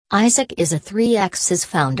Isaac is a 3X's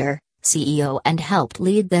founder, CEO and helped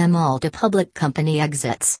lead them all to public company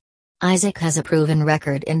exits. Isaac has a proven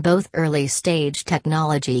record in both early-stage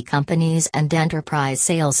technology companies and enterprise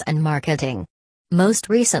sales and marketing. Most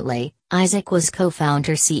recently, Isaac was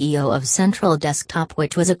co-founder CEO of Central Desktop,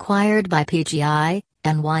 which was acquired by PGI,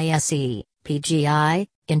 NYSE, PGI,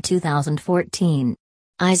 in 2014.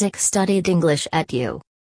 Isaac studied English at U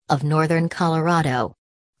of Northern Colorado.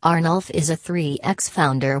 Arnulf is a 3X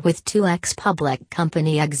founder with 2X public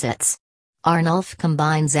company exits. Arnulf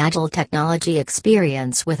combines agile technology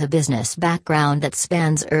experience with a business background that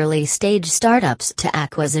spans early-stage startups to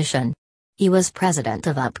acquisition. He was president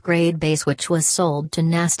of Upgrade Base, which was sold to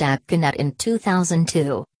Nasdaq Connect in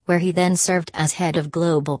 2002, where he then served as head of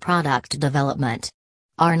global product development.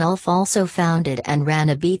 Arnulf also founded and ran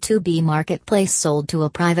a B2B marketplace sold to a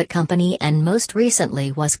private company, and most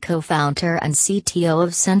recently was co-founder and CTO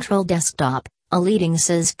of Central Desktop, a leading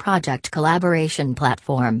SaaS project collaboration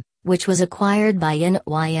platform, which was acquired by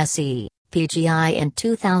NYSE, PGI in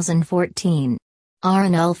 2014.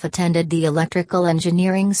 Arnulf attended the Electrical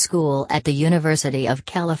Engineering School at the University of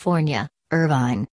California, Irvine.